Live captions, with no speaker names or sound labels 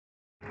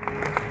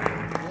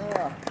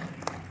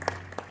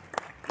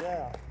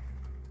Yeah.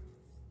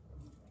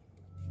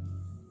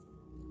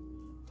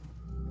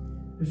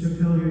 Bishop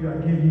Hilliard, I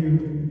give you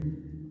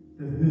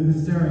the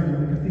ministerium of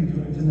the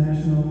Cathedral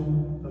International,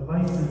 the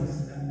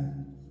licensed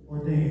and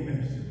ordained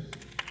ministers.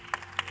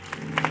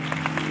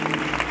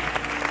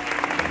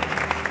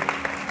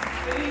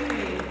 Good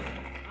evening.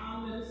 I'm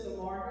Minister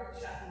Margaret,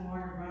 Chaplain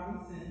Margaret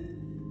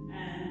Robinson,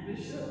 and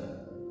Bishop.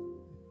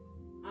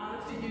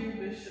 Honor to you,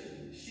 Bishop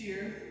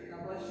Shears.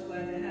 God bless you.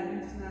 Glad to have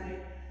you tonight.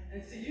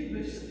 And to you,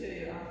 Bishop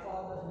Hilliard, our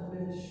father in the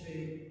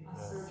ministry, our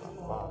spiritual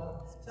father.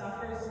 To our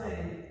First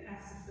Lady,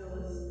 Pastor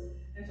Phyllis.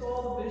 And to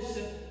all the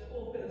bishop,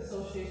 pulpit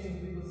associations,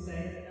 we would say,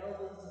 the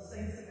elders, the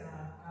saints of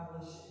God, God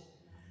bless you.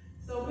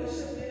 So,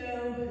 Bishop, you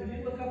know, if you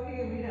look up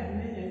here, we have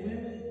men and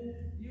women.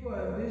 You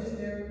are a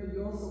visionary, but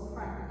you're also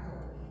practical.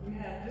 We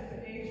have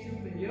different age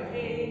groups, and your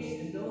age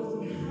and those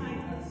behind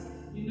us,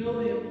 you know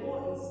the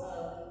importance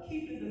of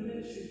keeping the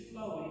ministry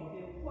flowing,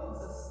 the importance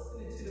of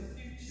looking into the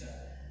future.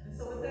 And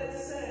so, with that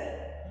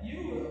said, you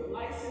were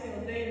licensed and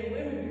ordained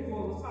women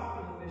before it was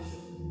popular,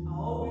 Bishop.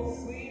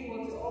 We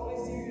want to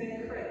always give you that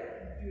credit.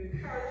 You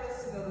encourage us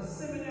to go to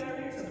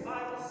seminary, to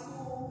Bible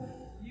school.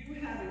 You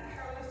have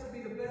encouraged us to be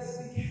the best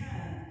we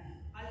can.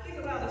 I think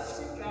about a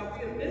scripture, I'll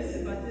be amiss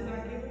if I did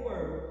not give a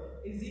word.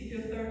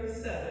 Ezekiel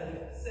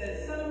 37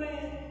 says, Son of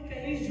man, can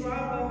these dry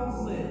bones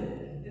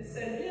live? It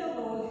said, yeah,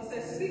 Lord. He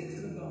said, speak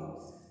to the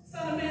bones.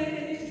 Son of man,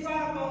 can these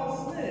dry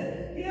bones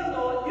live? Yeah,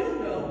 Lord, you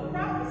know,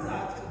 prophesy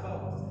to the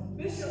bones.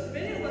 Bishop,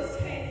 many of us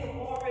came from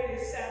already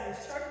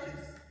established churches.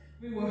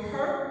 We were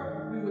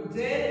hurt, we were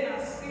dead in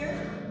our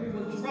spirit, we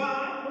were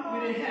dry, we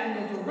didn't have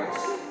no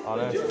direction,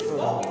 but you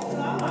spoke into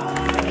our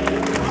lives.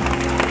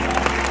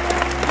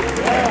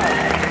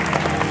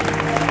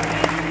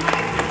 And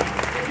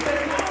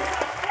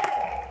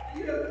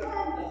you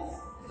affirmed us.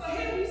 So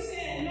here we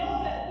stand,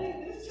 know that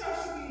this church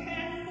should be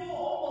half full,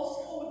 almost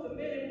full with the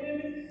men and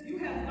women. You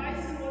have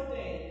licensed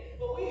ordained.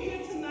 But we're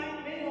here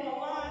tonight, many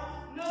online,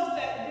 know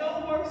that your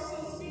words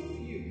still speak for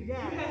you. You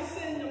have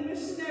sent the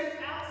missionaries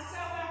out to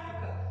South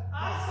Africa.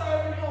 I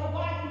served in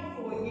Hawaii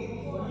for a year.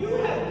 You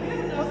have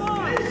given us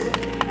vision.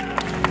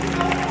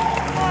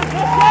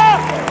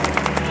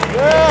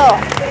 Yeah.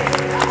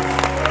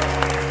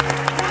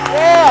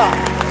 Yeah.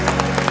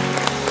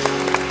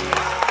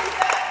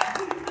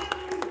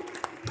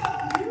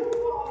 Because you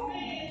are a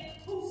man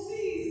who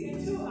sees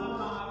into our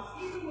lives,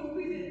 even when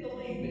we didn't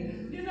believe it.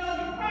 You know,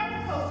 you're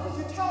practical because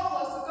you told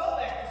us to go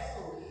back to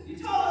school. You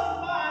told us to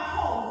buy a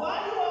home. Why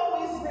are you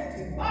always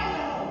renting? Buy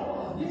your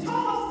home. You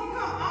told us to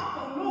become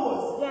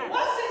entrepreneurs.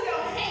 What's in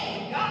your hand?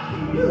 God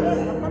can use it.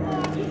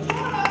 You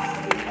told us to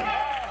be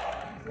practical.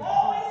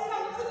 Always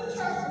coming to the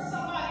church when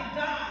somebody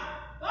died.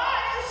 Buy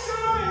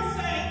insurance,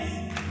 saints.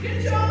 Get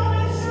your own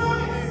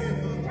insurance.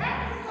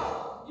 Practical.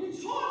 You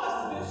taught us,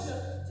 Bishop,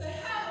 to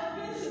have a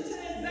vision to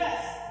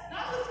invest.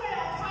 Not just pay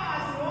our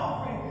tithes and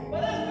offering,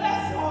 but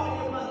invest part of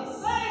your money.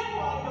 Save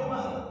part of your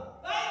money.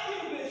 Thank you,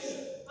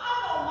 Bishop. I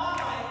know my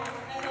life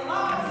and the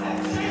lives have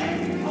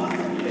changed because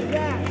of you. We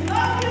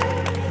love you.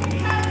 We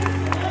have you to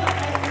love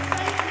as the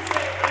saints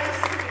say,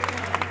 ask you to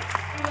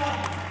love. We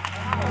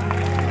love you.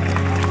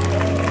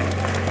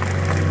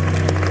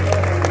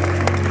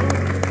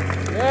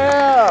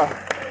 Yeah.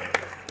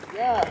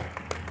 Yeah.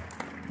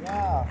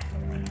 Yeah.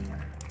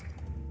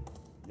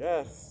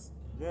 Yes.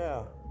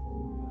 Yeah.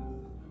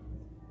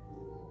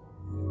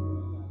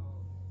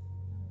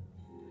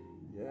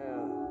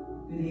 Yeah.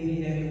 Good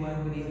evening,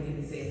 everyone. Good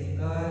evening, the saints of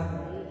God.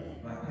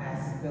 My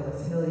pastor,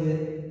 Phyllis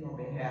Hilliard, on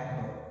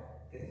behalf of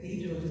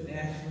Cathedral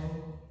International,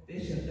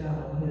 Bishop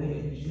Donald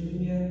Hilliard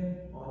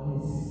Jr. on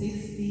his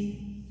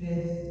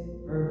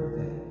 65th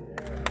birthday.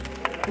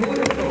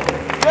 Beautiful.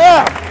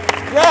 Yeah.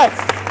 Yes.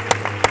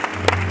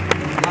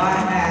 God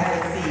has a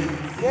seat,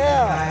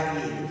 65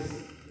 years.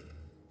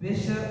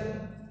 Bishop,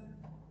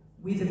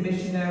 we the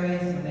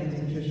missionaries, my name is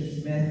Patricia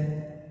Smith,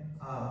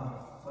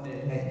 one of the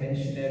head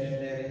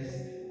missionaries.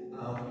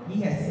 He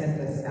has sent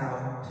us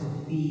out to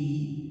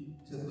feed,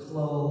 to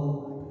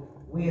clothe.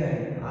 We are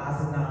in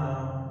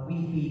Ozanam. We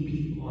feed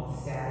people on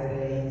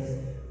Saturdays.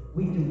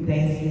 We do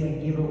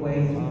Thanksgiving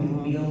giveaways. We do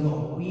Meals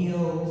on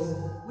Wheels.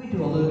 We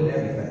do a little bit of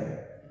everything.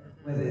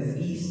 Whether it's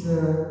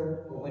Easter,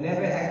 or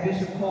whenever our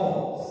bishop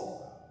calls,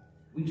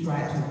 we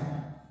try to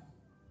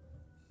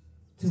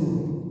do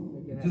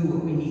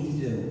what we need to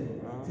do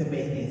to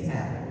make things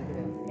happen.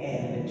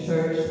 And the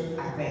church, I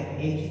thank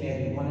each and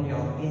every one of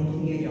y'all in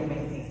here. Y'all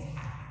make things happen.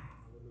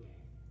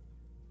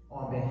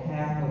 On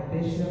behalf of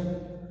Bishop,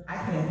 I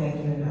can't thank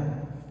you enough.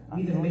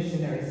 We the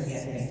missionaries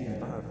can't thank you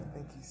enough.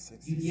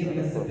 You've given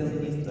us the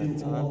ability to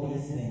do all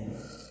these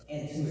things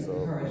and to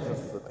encourage us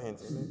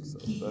to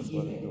keep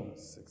giving.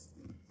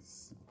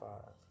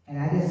 And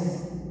I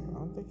just,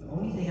 the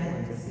only thing I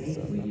can say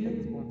for you,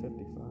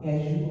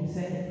 as you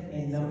said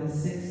in Numbers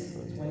 6,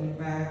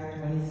 25,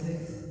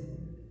 26,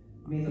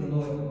 may the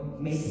Lord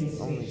make his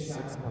face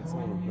shine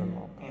upon you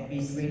and be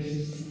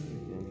gracious to you.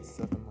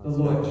 The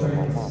Lord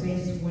turn his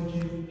face toward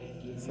you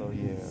and give you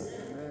peace.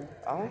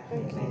 I don't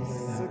think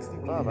he's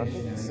 65. I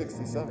think he's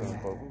 67,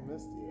 but we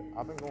missed it.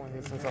 I've been going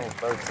here since I was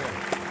 13.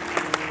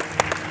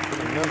 I've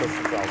been a member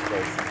since I was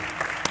 13.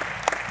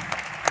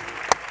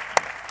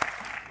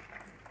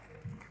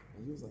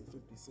 And he was like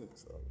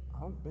 56, so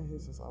I've been here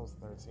since I was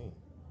 13.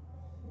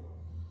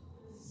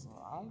 So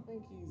I don't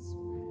think he's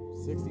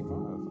 65.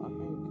 I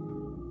think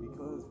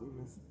because we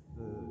missed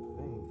the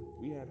thing,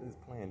 we had this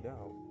planned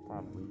out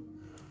probably.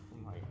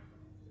 I'm like,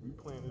 we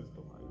planned this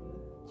for like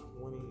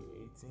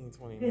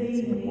 2018, 2019. Good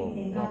evening,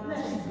 and God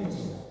bless you,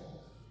 Bishop.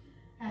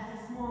 Pastor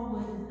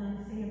Smallwood is going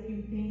to say a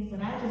few things,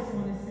 but I just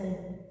want to say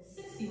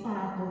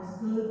 65 looks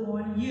good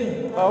on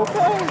you.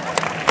 Okay.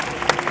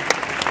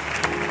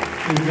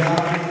 To God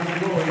be the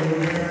glory.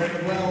 You're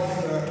very well,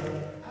 sir.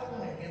 I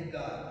want to give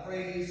God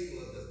praise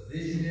for the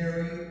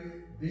visionary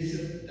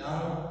Bishop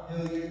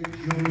Hilliard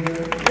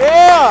Jr.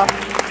 Yeah!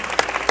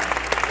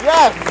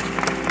 Yes!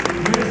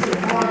 Minister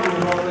Martin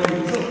already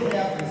took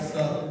half the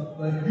stuff,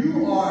 but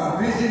you are a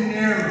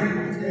visionary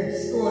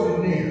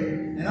extraordinaire.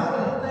 And I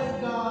want to thank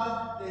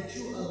God that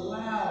you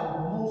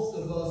allowed most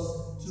of us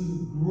to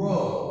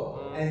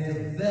grow and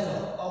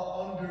develop up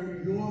under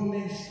your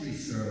ministry,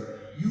 sir.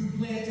 You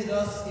planted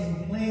us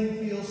in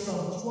Plainfield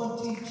some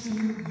 22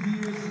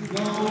 years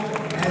ago,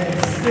 and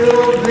it's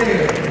still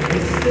there.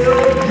 It's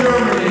still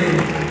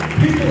germinating.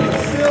 People are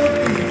still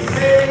being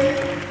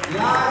saved.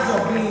 Lives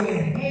are being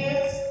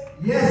enhanced.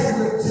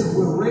 Yes,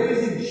 we're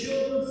raising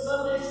children,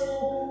 Sunday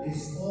school.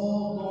 It's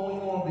all going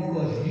on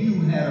because you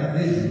had a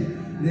vision.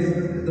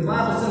 The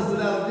Bible says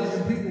without a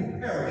vision, people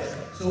perish.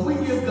 So we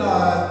give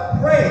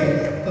God praise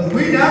because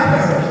we're not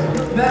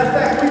perishing. Matter of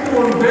fact, we're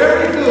doing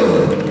very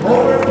good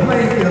over in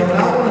Plainfield. And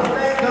I want to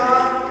thank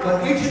God for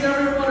each and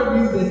every one of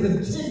you that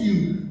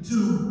continue to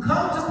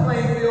come to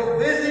Plainfield,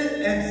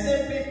 visit, and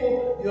send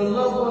people, your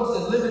loved ones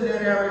that live in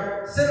that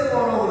area, send them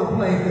on over to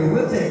Plainfield.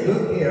 We'll take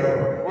good care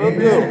of them.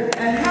 Amen.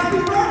 And happy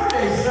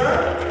birthday,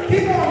 sir.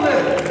 Keep on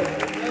living.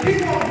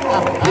 Keep on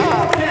growing. Keep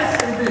on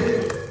casting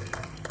vision.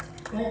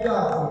 Thank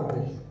God for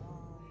you, Bishop.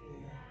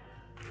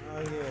 Oh,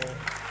 yeah.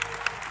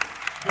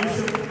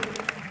 Bishop,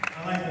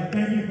 I'd like to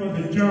thank you for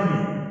the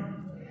journey,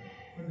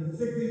 for the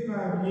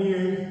 65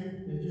 years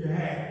that you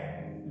had.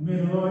 And may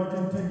the Lord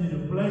continue to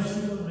bless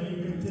you, and may He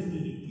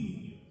continue to keep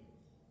you.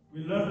 We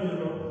love you,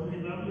 Lord. We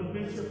love you,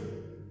 Bishop.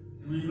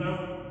 And we love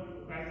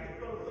Pastor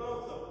Coach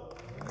also.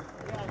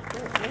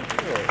 Thank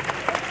you.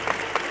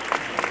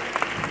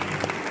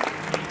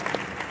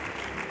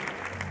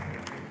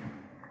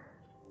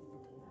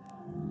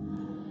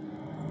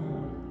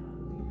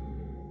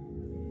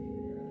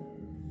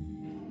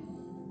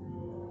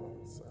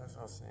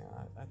 I was saying,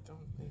 I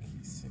don't think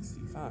he's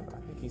 65. I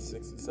think he's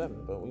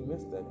 67, but we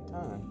missed that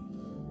time.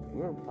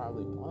 We were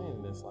probably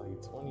playing this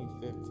like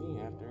 2015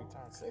 after he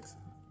turned 60.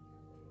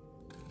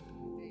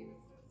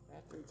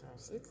 After he turned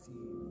 60,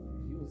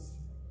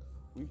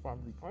 we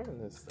probably playing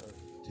this stuff.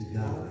 To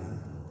God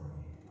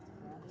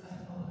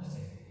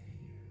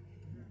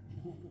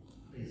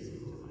be the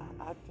glory.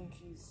 I think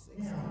he's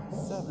 67. Now,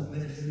 most of the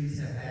ministries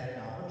have had an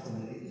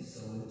opportunity to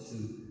sow into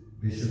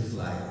Bishop's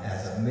life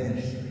as a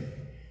ministry.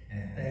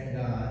 And thank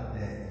God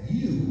that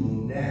you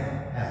will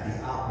now have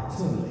the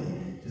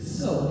opportunity to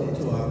sow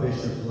into our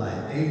Bishop's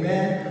life.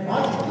 Amen.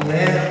 Aren't you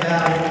glad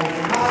about it?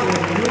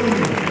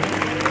 Hallelujah.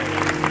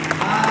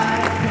 I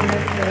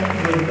can't thank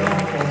you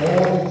enough for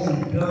all that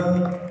you've done.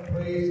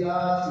 Praise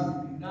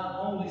God. You've not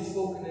only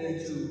spoken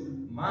into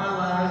my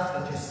lives,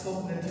 but you've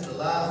spoken into the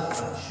lives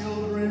of my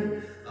children.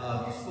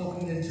 You've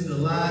spoken into the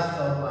lives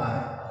of my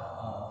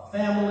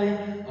family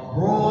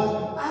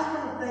abroad. I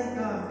want to thank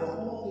God for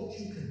all that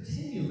you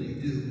continually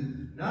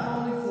do, not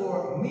only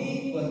for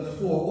me, but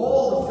for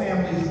all the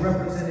families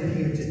represented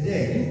here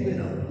today. You've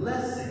been a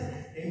blessing.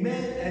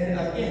 Amen. And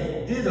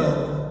again,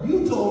 ditto,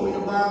 you told me to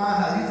buy my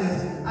house. He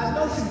says, I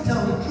know she was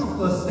telling the truth,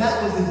 because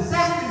that was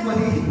exactly what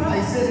he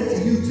probably said it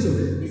to you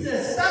too. He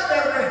said, stop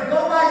that rent. Go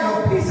buy you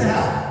a piece of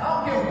house. I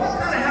don't care what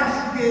kind of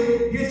house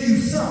you get you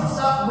some.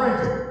 Stop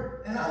renting.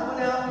 And I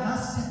went out and I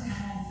stepped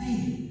out on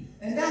faith.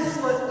 And that's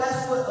what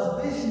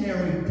a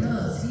visionary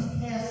does. He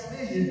casts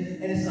vision,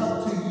 and it's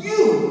up to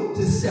you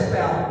to step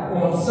out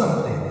on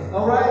something.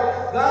 All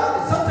right?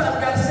 God, sometimes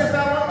you got to step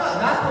out on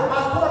nothing. I put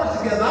my quarters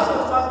together. I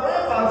went to my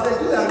grandfather and said,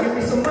 you got to give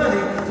me some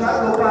money so I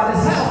can go buy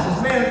this house. This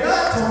man of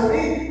God told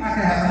me I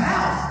could have a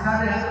house, and I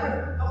didn't have to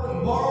rent. I went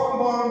and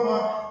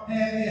borrow,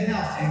 had me a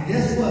house. And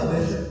guess what,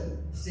 Bishop?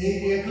 Stayed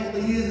there a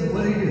couple of years, and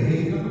what do?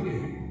 Here you come again.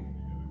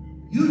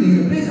 You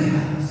need a bigger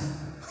house.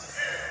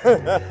 I want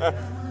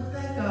to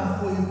thank God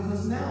for you,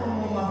 because now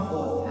I'm on my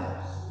fourth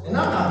house. And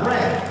I'm not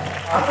bragging.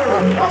 I'm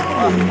very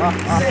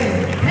humbly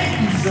saying thank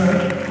you, sir,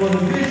 for the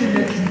vision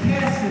that you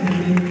cast into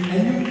me, and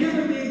you've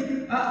given me.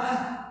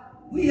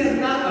 We have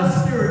not a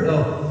spirit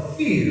of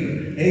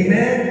fear,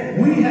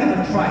 amen. We have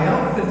a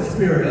triumphant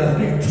spirit, a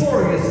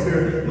victorious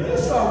spirit. When you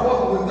start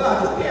walking with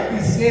God, you can't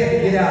be scared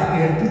to get out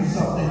here and do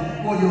something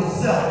for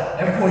yourself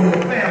and for your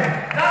family.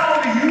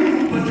 Not only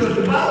you, but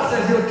the Bible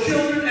says your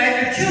children and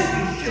your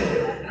children's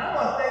children. And I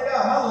want to thank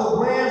God, my little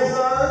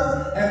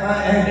grandsons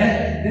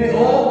and they're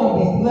all going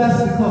to be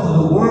blessed because of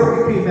the word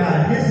that came out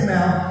of his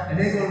mouth, and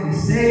they're going to be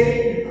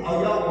saved.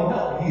 Oh, y'all going to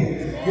help me here.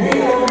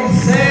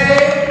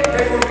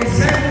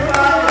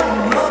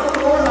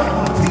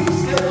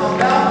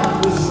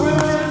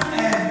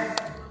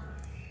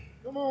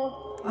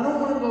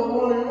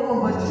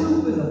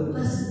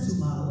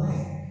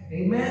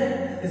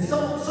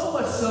 so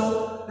much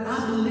so that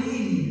I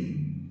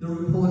believe the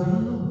report of the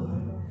Lord.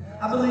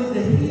 I believe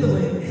the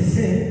healing is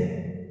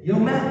in your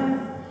mouth.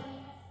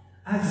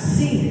 I've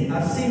seen it.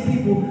 I've seen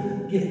people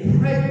get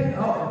pregnant.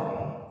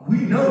 Oh, we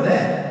know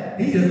that.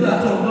 He just,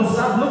 I told him, don't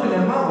stop looking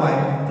at my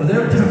wife, because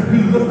every time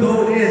you look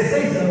over there and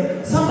say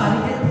something,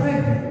 somebody get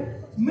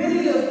pregnant.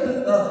 Many of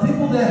the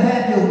people that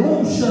had their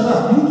womb shut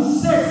up, you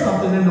said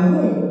something in the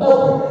womb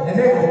open, and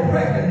they were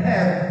pregnant and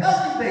had a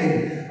healthy baby.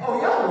 Oh,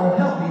 y'all won't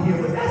help me here,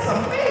 but that's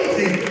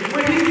amazing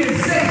when he can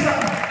say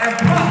something and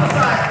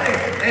prophesy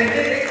things, and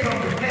then they come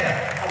to pass.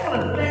 I want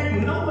to thank you,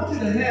 and I want you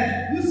to have,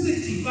 you're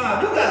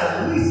 65, you got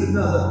at least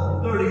another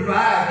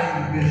 35 in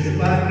you, Bishop.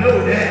 I know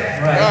that.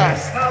 Right.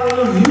 Yes.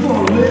 Hallelujah. You're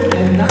going to live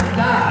and not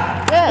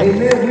die. Yes.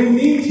 Amen. We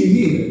need you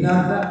here.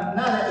 Not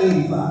at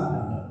 85.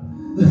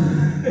 No.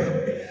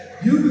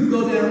 You can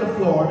go down to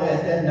Florida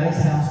at that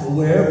nice house or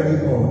wherever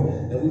you're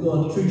going, and we're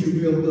going to treat you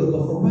real good.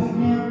 But for right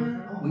now,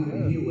 I'm waiting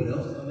to hear what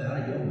else comes out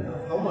of your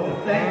mouth. I want to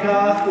thank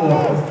God for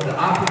the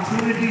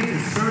opportunity to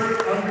serve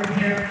under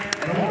him,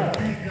 and I want to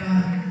thank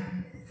God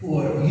for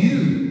you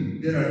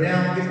that are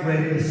now getting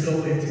ready to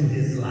sow into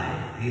his life.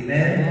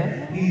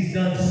 Amen. He's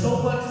done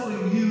so much for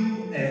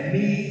you and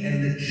me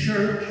and the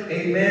church.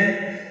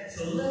 Amen.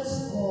 So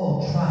let's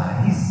all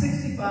try. He's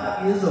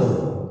 65 years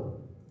old.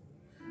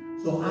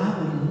 So I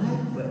would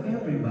like for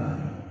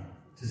everybody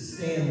to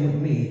stand with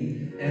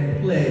me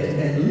and pledge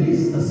at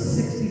least a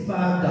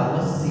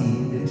 $65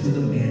 seed into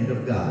the man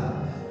of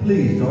God.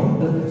 Please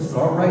don't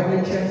start writing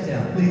your checks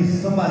down.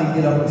 Please, somebody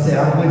get up and say,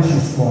 I'm with you,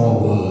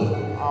 Smallwood.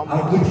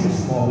 I'm with you,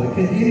 Smallwood.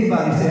 Can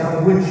anybody say,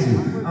 I'm with you?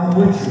 I'm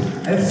with you.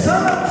 And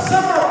some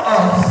of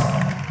us,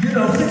 you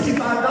know, $65 is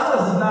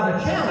not a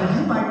challenge.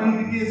 You might need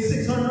to give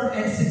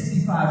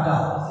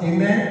 $665.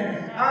 Amen?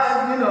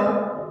 You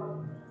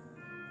know,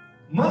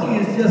 money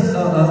is just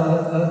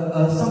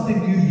something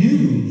you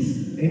use.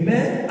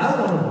 Amen? I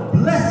want to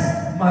bless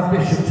my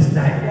bishop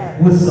tonight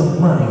with some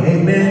money.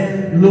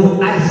 Amen? A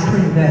little ice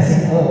cream, as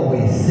he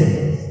always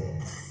says.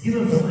 Give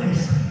him some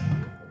ice cream.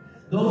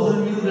 Those of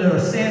you that are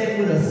standing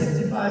with a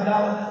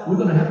 $65, we're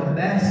going to have a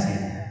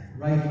basket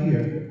right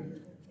here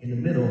in the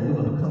middle. We're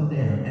going to come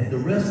down. And the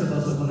rest of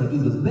us are going to do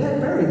the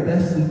very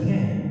best we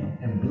can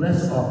and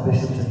bless our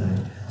bishop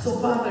tonight. So,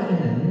 Father, in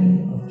the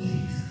name of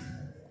Jesus,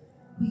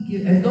 we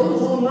give, and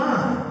those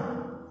online,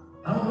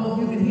 I don't know if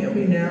you can hear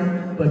me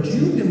now, but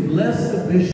you can bless the bishop.